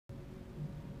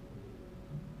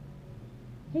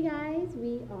Hey guys,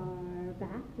 we are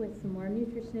back with some more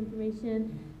nutrition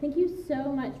information. Thank you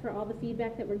so much for all the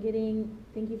feedback that we're getting.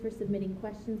 Thank you for submitting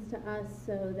questions to us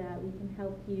so that we can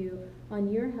help you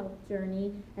on your health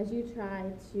journey as you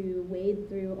try to wade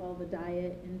through all the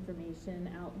diet information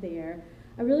out there.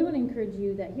 I really want to encourage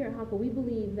you that here at Haka, we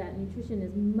believe that nutrition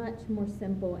is much more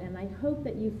simple, and I hope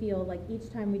that you feel like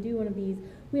each time we do one of these,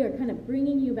 we are kind of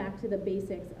bringing you back to the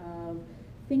basics of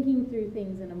thinking through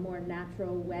things in a more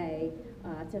natural way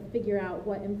to figure out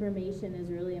what information is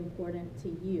really important to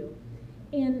you.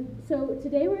 And so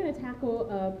today we're going to tackle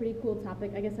a pretty cool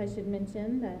topic. I guess I should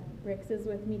mention that Rix is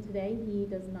with me today. He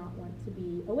does not want to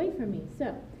be away from me,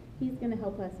 so he's going to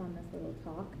help us on this little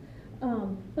talk.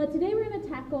 But today we're going to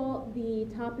tackle the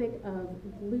topic of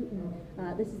gluten.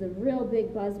 This is a real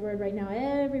big buzzword right now.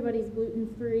 Everybody's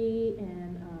gluten-free,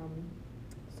 and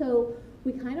so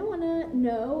we kind of want to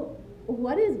know,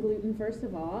 what is gluten, first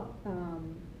of all?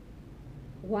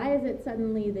 Why is it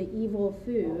suddenly the evil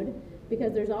food?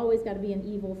 Because there's always got to be an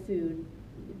evil food.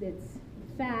 It's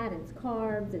fat, it's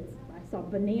carbs, I saw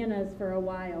bananas for a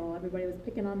while. Everybody was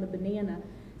picking on the banana.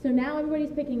 So now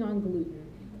everybody's picking on gluten.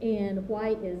 And why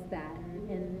is that?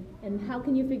 And how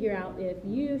can you figure out if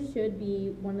you should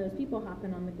be one of those people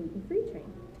hopping on the gluten-free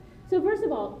train? So first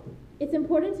of all, it's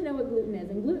important to know what gluten is.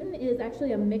 And gluten is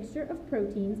actually a mixture of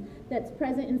proteins that's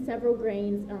present in several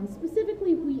grains,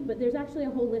 specifically wheat, but there's actually a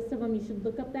whole list of them. You should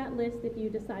look up that list if you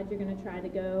decide you're going to try to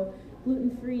go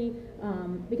gluten-free,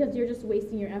 because you're just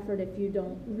wasting your effort if you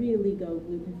don't really go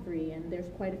gluten-free. And there's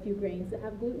quite a few grains that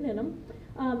have gluten in them.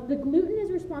 The gluten is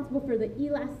responsible for the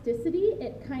elasticity.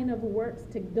 It kind of works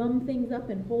to gum things up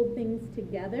and hold things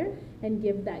together and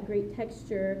give that great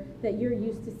texture that you're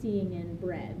used to seeing in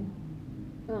bread.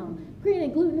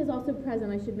 Granted, gluten is also present,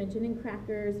 I should mention, in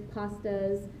crackers,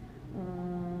 pastas.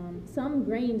 Some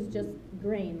grains, just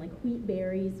grain, like wheat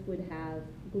berries would have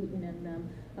gluten in them.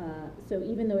 So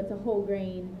even though it's a whole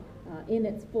grain, in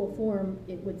its full form,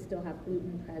 it would still have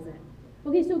gluten present.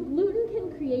 Okay, so gluten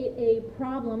can create a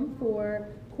problem for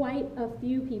quite a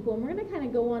few people, and we're going to kind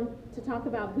of go on to talk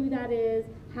about who that is,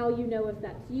 how you know if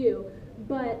that's you,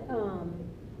 but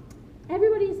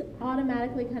everybody's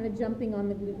automatically kind of jumping on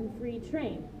the gluten-free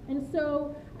train. And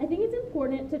so I think it's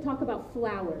important to talk about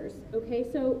flours,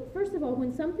 okay? So first of all,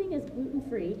 when something is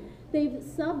gluten-free, they've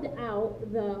subbed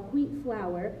out the wheat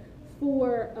flour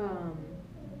for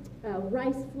a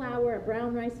rice flour, a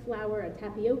brown rice flour, a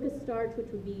tapioca starch, which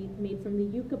would be made from the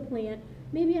yucca plant,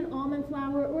 maybe an almond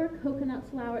flour or a coconut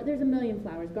flour. There's a million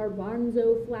flours,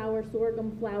 garbanzo flour,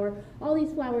 sorghum flour. All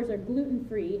these flours are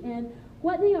gluten-free, and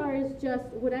what they are is just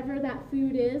whatever that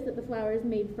food is that the flour is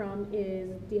made from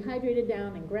is dehydrated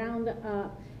down and ground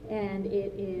up, and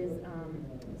it is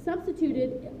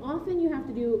substituted. Often you have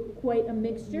to do quite a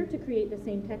mixture to create the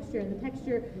same texture, and the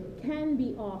texture can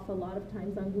be off a lot of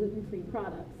times on gluten-free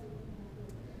products.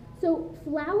 So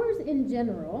flours in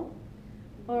general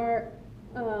are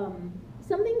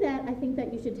something that I think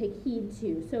that you should take heed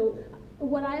to. So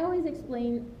what I always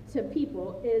explain to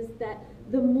people is that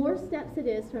the more steps it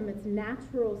is from its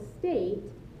natural state,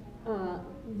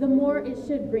 the more it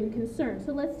should bring concern.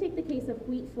 So let's take the case of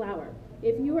wheat flour.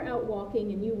 If you were out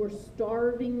walking and you were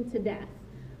starving to death,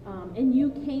 and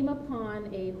you came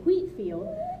upon a wheat field,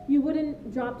 you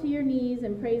wouldn't drop to your knees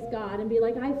and praise God and be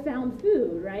like, I found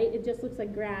food, right? It just looks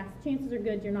like grass. Chances are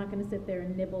good you're not going to sit there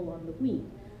and nibble on the wheat.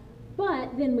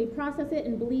 But then we process it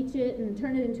and bleach it and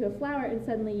turn it into a flour, and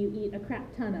suddenly you eat a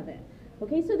crap ton of it.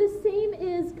 Okay, so the same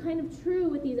is kind of true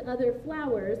with these other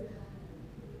flours.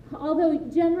 Although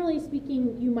generally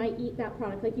speaking, you might eat that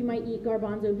product, like you might eat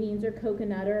garbanzo beans or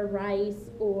coconut or rice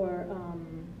or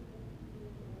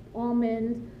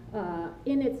almond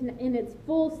in its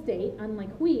full state, unlike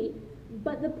wheat.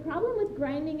 But the problem with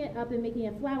grinding it up and making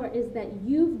a flour is that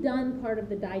you've done part of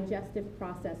the digestive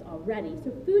process already.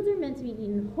 So foods are meant to be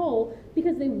eaten whole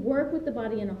because they work with the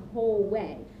body in a whole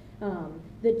way.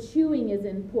 The chewing is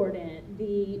important,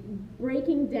 the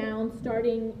breaking down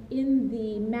starting in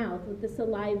the mouth with the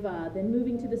saliva, then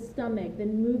moving to the stomach,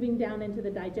 then moving down into the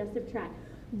digestive tract.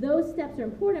 Those steps are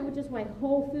important, which is why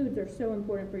whole foods are so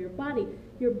important for your body.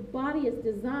 Your body is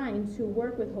designed to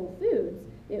work with whole foods.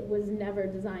 It was never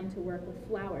designed to work with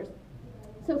flours.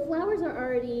 So flours are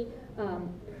already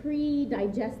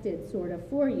pre-digested sort of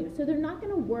for you. So they're not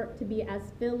going to work to be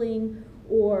as filling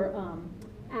or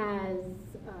as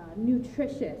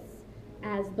nutritious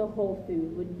as the whole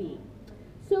food would be.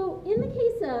 So in the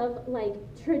case of like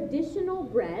traditional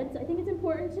breads, I think it's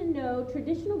important to know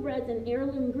traditional breads and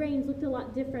heirloom grains looked a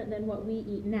lot different than what we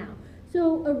eat now.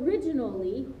 So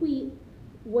originally wheat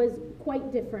was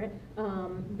quite different.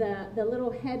 The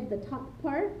little head, the top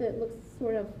part that looks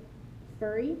sort of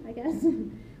furry, I guess,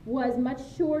 was much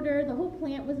shorter. The whole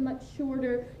plant was much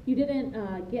shorter. You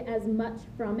didn't get as much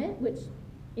from it, which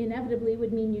inevitably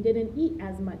would mean you didn't eat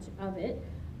as much of it.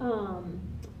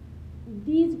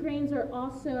 These grains are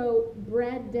also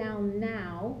bred down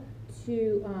now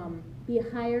to be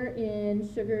higher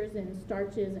in sugars and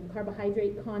starches and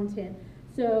carbohydrate content.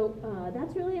 So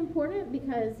that's really important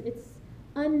because it's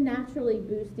unnaturally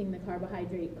boosting the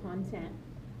carbohydrate content.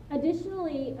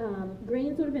 Additionally,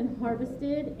 grains would have been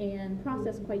harvested and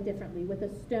processed quite differently. With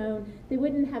a stone, they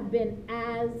wouldn't have been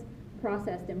as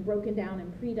processed and broken down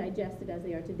and pre-digested as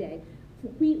they are today.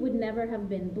 Wheat would never have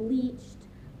been bleached.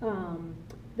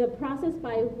 The process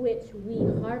by which we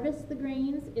harvest the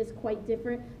grains is quite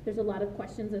different. There's a lot of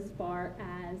questions as far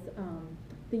as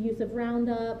the use of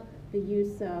Roundup, the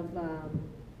use of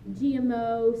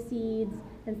GMO seeds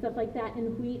and stuff like that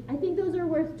in wheat. I think those are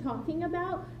worth talking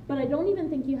about, but I don't even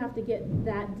think you have to get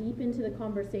that deep into the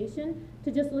conversation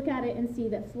to just look at it and see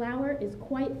that flour is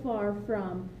quite far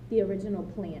from the original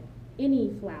plant,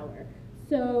 any flour.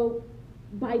 So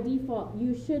by default,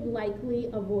 you should likely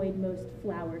avoid most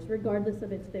flours, regardless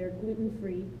of if they're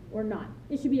gluten-free or not.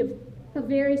 It should be a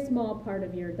very small part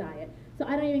of your diet. So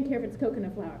I don't even care if it's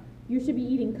coconut flour. You should be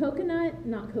eating coconut,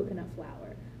 not coconut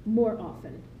flour, more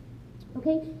often.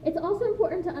 Okay, it's also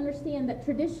important to understand that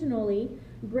traditionally,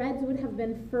 breads would have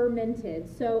been fermented.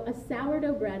 So a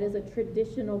sourdough bread is a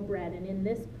traditional bread, and in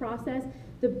this process,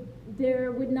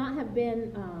 there would not have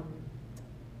been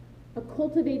a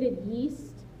cultivated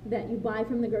yeast that you buy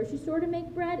from the grocery store to make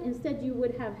bread. Instead, you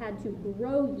would have had to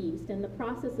grow yeast, and the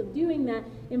process of doing that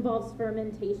involves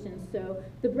fermentation. So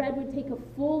the bread would take a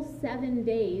full 7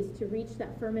 days to reach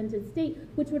that fermented state,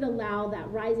 which would allow that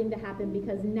rising to happen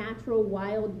because natural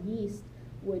wild yeast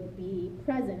would be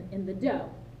present in the dough.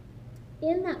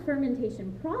 In that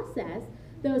fermentation process,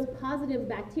 those positive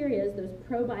bacteria, those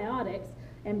probiotics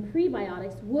and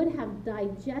prebiotics, would have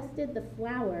digested the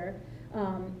flour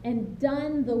and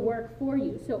done the work for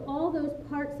you. So all those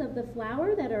parts of the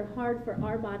flour that are hard for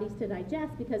our bodies to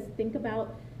digest, because think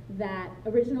about that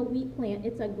original wheat plant,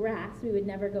 it's a grass, we would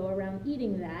never go around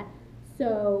eating that.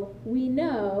 So we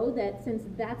know that since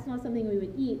that's not something we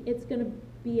would eat, it's going to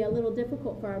be a little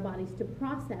difficult for our bodies to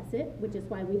process it, which is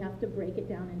why we have to break it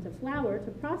down into flour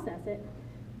to process it.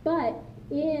 But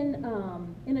in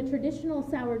a traditional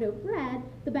sourdough bread,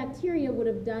 the bacteria would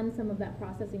have done some of that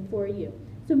processing for you.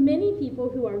 So many people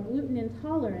who are gluten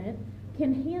intolerant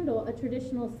can handle a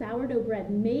traditional sourdough bread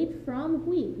made from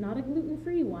wheat, not a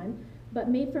gluten-free one, but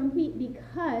made from wheat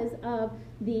because of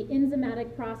the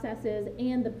enzymatic processes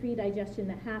and the pre-digestion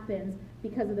that happens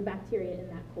because of the bacteria in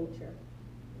that culture.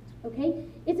 Okay,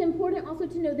 it's important also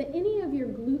to know that any of your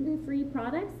gluten-free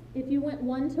products, if you went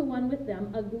one-to-one with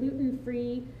them, a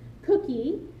gluten-free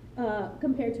cookie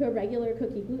compared to a regular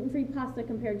cookie, gluten-free pasta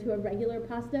compared to a regular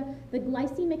pasta, the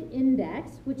glycemic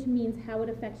index, which means how it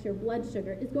affects your blood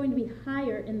sugar, is going to be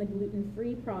higher in the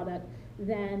gluten-free product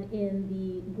than in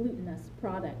the glutinous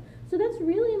product. So that's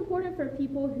really important for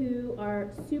people who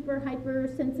are super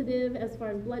hypersensitive as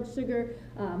far as blood sugar,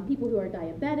 people who are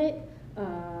diabetic,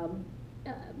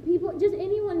 people, just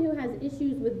anyone who has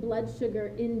issues with blood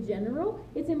sugar in general.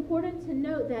 It's important to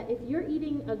note that if you're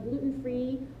eating a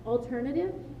gluten-free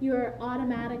alternative, you're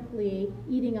automatically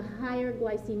eating a higher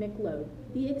glycemic load.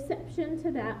 The exception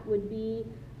to that would be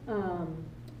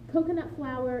coconut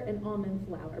flour and almond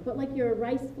flour. But like your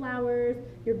rice flours,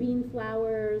 your bean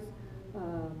flours,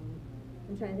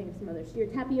 I'm trying to think of some others, your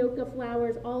tapioca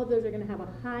flours, all of those are going to have a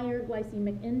higher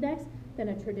glycemic index than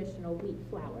a traditional wheat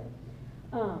flour.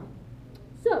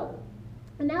 So,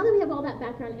 now that we have all that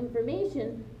background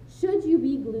information, should you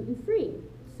be gluten-free?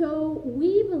 So,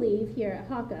 we believe here at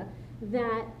HACA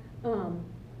that,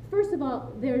 first of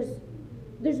all, there's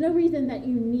no reason that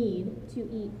you need to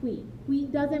eat wheat.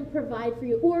 Wheat doesn't provide for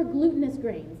you, or glutinous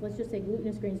grains, let's just say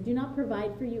glutinous grains, do not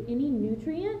provide for you any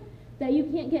nutrient that you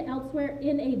can't get elsewhere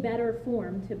in a better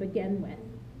form to begin with.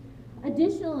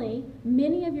 Additionally,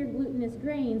 many of your glutinous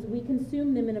grains, we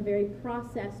consume them in a very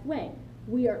processed way.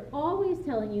 We are always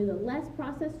telling you the less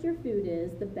processed your food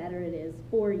is, the better it is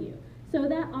for you. So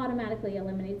that automatically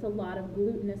eliminates a lot of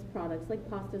glutinous products like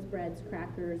pastas, breads,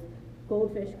 crackers,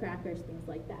 goldfish crackers, things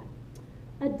like that.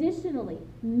 Additionally,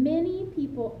 many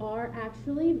people are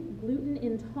actually gluten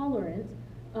intolerant.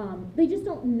 They just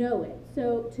don't know it.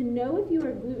 So to know if you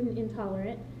are gluten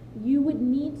intolerant, you would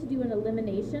need to do an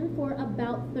elimination for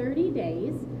about 30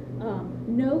 days,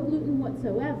 no gluten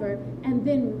whatsoever, and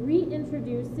then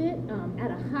reintroduce it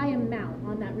at a high amount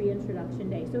on that reintroduction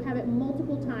day. So have it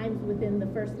multiple times within the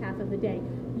first half of the day.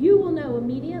 You will know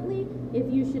immediately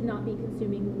if you should not be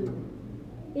consuming gluten.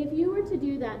 if you were to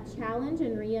do that challenge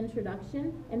and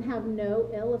reintroduction and have no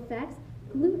ill effects,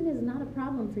 gluten is not a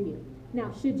problem for you.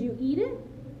 Now, should you eat it?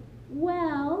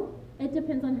 Well, it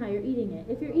depends on how you're eating it.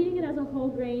 If you're eating it as a whole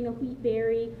grain, a wheat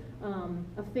berry,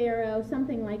 a farro,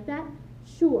 something like that,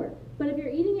 sure. But if you're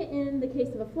eating it in the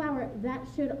case of a flour, that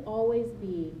should always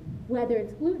be, whether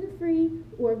it's gluten-free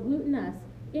or glutinous,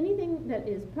 anything that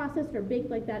is processed or baked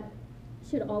like that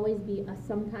should always be a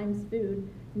sometimes food,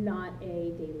 not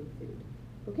a daily food.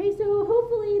 Okay, so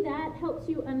hopefully that helps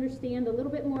you understand a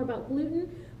little bit more about gluten.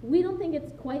 We don't think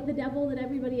it's quite the devil that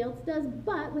everybody else does,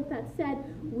 but with that said,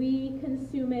 we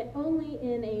consume it only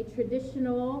in a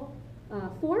traditional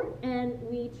form, and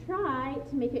we try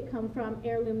to make it come from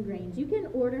heirloom grains. You can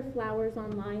order flours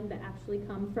online that actually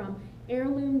come from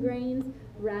heirloom grains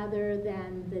rather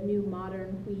than the new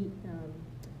modern wheat.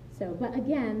 But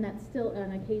again, that's still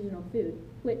an occasional food,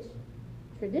 which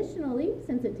traditionally,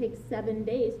 since it takes 7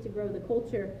 days to grow the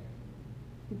culture,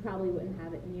 you probably wouldn't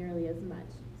have it nearly as much.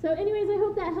 So anyways, I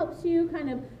hope that helps you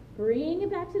kind of bring it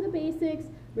back to the basics,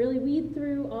 really weed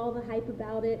through all the hype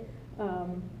about it.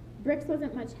 Bricks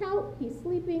wasn't much help, he's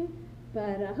sleeping,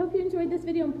 but I hope you enjoyed this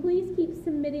video, and please keep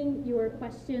submitting your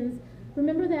questions.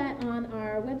 Remember that on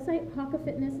our website,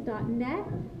 hakafitness.net,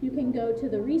 you can go to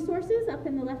the resources up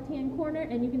in the left-hand corner,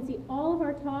 and you can see all of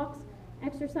our talks,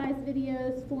 exercise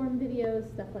videos, form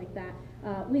videos, stuff like that.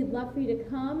 We'd love for you to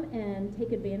come and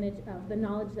take advantage of the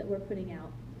knowledge that we're putting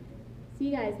out. See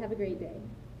you guys. Have a great day.